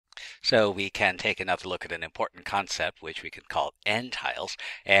So we can take another look at an important concept, which we can call ntiles.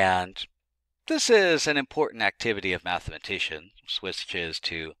 And this is an important activity of mathematicians, which is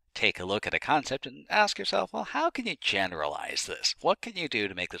to take a look at a concept and ask yourself, well, how can you generalize this? What can you do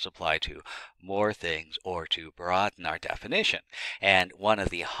to make this apply to more things or to broaden our definition? And one of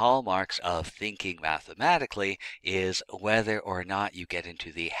the hallmarks of thinking mathematically is whether or not you get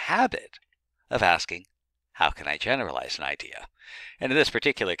into the habit of asking, how can I generalize an idea? And in this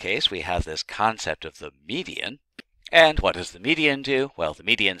particular case, we have this concept of the median. And what does the median do? Well, the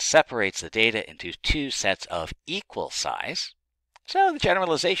median separates the data into two sets of equal size. So the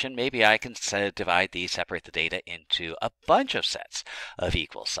generalization, maybe I can separate the data into a bunch of sets of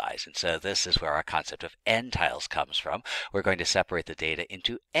equal size. And so this is where our concept of ntiles comes from. We're going to separate the data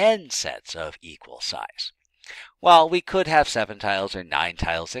into n sets of equal size. While we could have 7 tiles or 9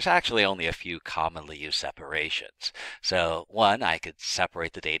 tiles, there's actually only a few commonly used separations. So one, I could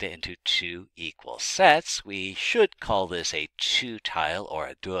separate the data into 2 equal sets. We should call this a 2-tile or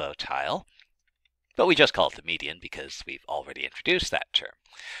a duotile, but we just call it the median because we've already introduced that term.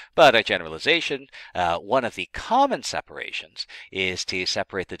 But a generalization, one of the common separations is to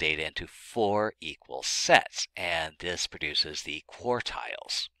separate the data into 4 equal sets, and this produces the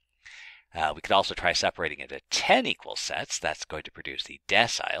quartiles. We could also try separating it into 10 equal sets. That's going to produce the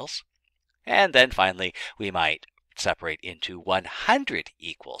deciles. And then finally, we might separate into 100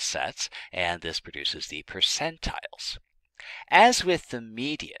 equal sets, and this produces the percentiles. As with the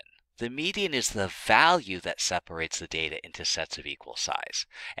median is the value that separates the data into sets of equal size.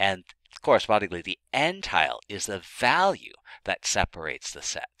 And correspondingly, the ntile is the value that separates the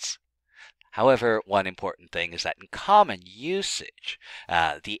sets. However, one important thing is that in common usage,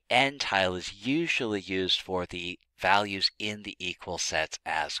 the ntile is usually used for the values in the equal sets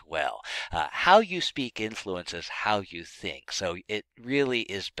as well. How you speak influences how you think. So it really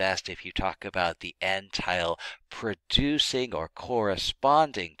is best if you talk about the ntile producing or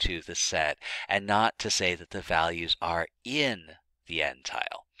corresponding to the set and not to say that the values are in the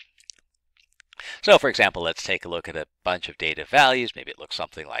ntile. So for example, let's take a look at a bunch of data values. Maybe it looks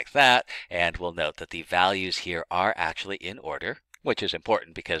something like that. And we'll note that the values here are actually in order, which is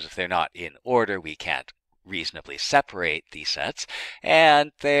important because if they're not in order, we can't reasonably separate these sets.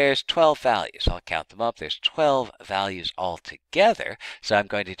 And there's 12 values. I'll count them up. There's 12 values altogether. So I'm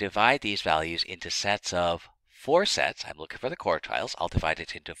going to divide these values into sets of 4 sets. I'm looking for the quartiles. I'll divide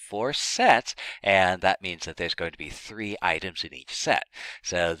it into 4 sets, and that means that there's going to be 3 items in each set.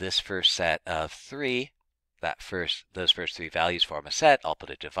 So this first set of 3, those first 3 values form a set. I'll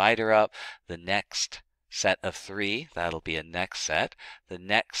put a divider up. The next set of 3, that'll be a next set. The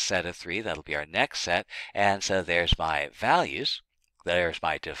next set of 3, that'll be our next set. And so there's my values. There's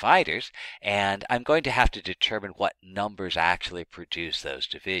my dividers, and I'm going to have to determine what numbers actually produce those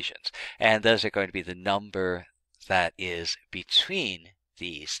divisions. And those are going to be the number that is between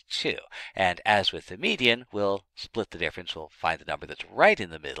these two. And as with the median, we'll split the difference. We'll find the number that's right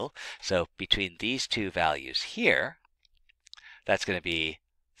in the middle. So between these two values here, that's going to be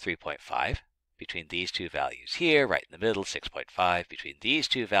 3.5. Between these two values here, right in the middle, 6.5. Between these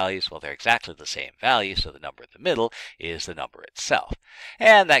two values, well, they're exactly the same value, so the number in the middle is the number itself.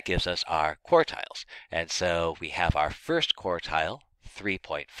 And that gives us our quartiles. And so we have our first quartile,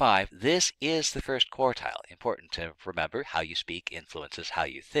 3.5. This is the first quartile. Important to remember, how you speak influences how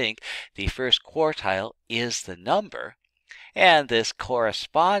you think. The first quartile is the number, and this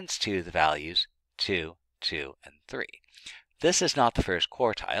corresponds to the values 2, 2, and 3. This is not the first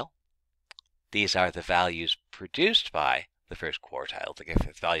quartile. These are the values produced by the first quartile, the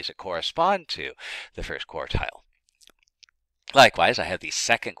values that correspond to the first quartile. Likewise, I have the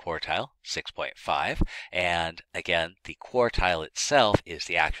second quartile, 6.5, and again, the quartile itself is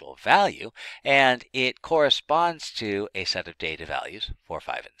the actual value, and it corresponds to a set of data values, 4,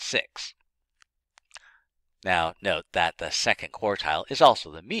 5, and 6. Now, note that the second quartile is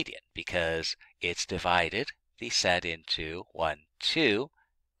also the median because it's divided the set into 1, 2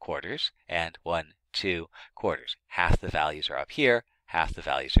 quarters and 1, 2 quarters. Half the values are up here, half the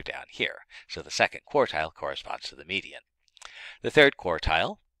values are down here. So the second quartile corresponds to the median. The third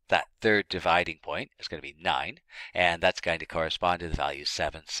quartile, that third dividing point, is going to be 9, and that's going to correspond to the values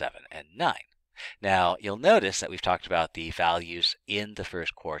 7, 7, and 9. Now, you'll notice that we've talked about the values in the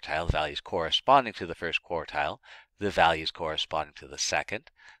first quartile, the values corresponding to the first quartile, the values corresponding to the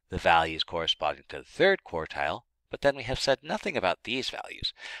second, the values corresponding to the third quartile, but then we have said nothing about these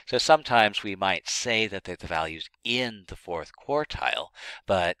values. So sometimes we might say that they're the values in the fourth quartile,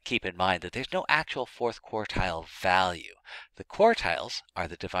 but keep in mind that there's no actual fourth quartile value. The quartiles are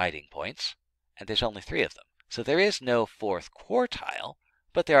the dividing points, and there's only 3 of them. So there is no fourth quartile,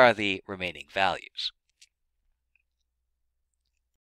 but there are the remaining values.